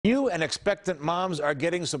New and expectant moms are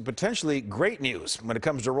getting some potentially great news when it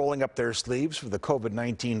comes to rolling up their sleeves for the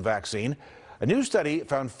COVID-19 vaccine. A new study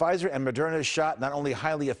found Pfizer and Moderna's shot not only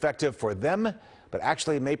highly effective for them, but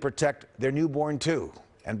actually may protect their newborn too.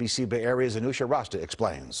 NBC Bay Area's Anoushah Rasta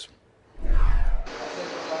explains.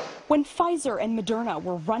 When Pfizer and Moderna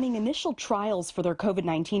were running initial trials for their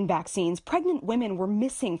COVID-19 vaccines, pregnant women were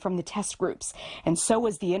missing from the test groups, and so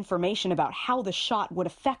was the information about how the shot would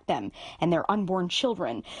affect them and their unborn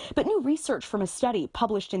children. But new research from a study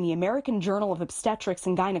published in the American Journal of Obstetrics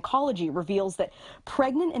and Gynecology reveals that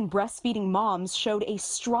pregnant and breastfeeding moms showed a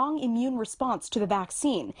strong immune response to the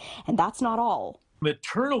vaccine, and that's not all.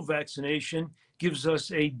 Maternal vaccination gives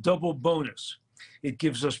us a double bonus. It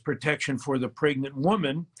gives us protection for the pregnant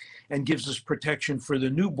woman and gives us protection for the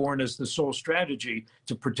newborn as the sole strategy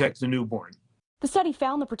to protect the newborn. The study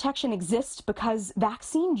found the protection exists because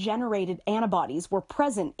vaccine-generated antibodies were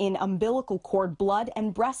present in umbilical cord blood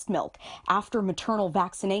and breast milk after maternal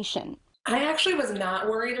vaccination. I actually was not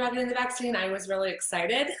worried about getting the vaccine. I was really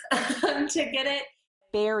excited to get it.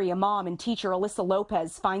 Bay Area mom and teacher ALYSSA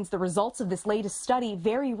LOPEZ finds the results of this latest study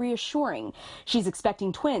very reassuring. She's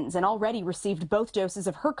expecting twins and already received both doses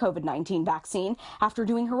of her COVID-19 vaccine after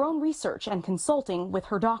doing her own research and consulting with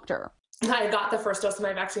her doctor. I got the first dose of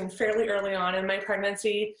my vaccine fairly early on in my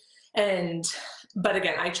pregnancy, but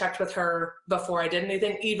again, I checked with her before I did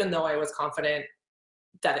anything, even though I was confident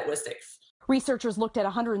that it was safe. Researchers looked at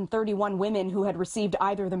 131 women who had received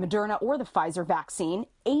either the Moderna or the Pfizer vaccine.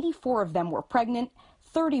 84 of them were pregnant.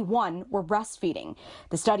 31 were breastfeeding.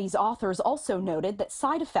 The study's authors also noted that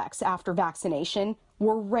side effects after vaccination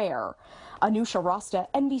were rare. Anoushah Rasta,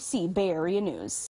 NBC Bay Area News.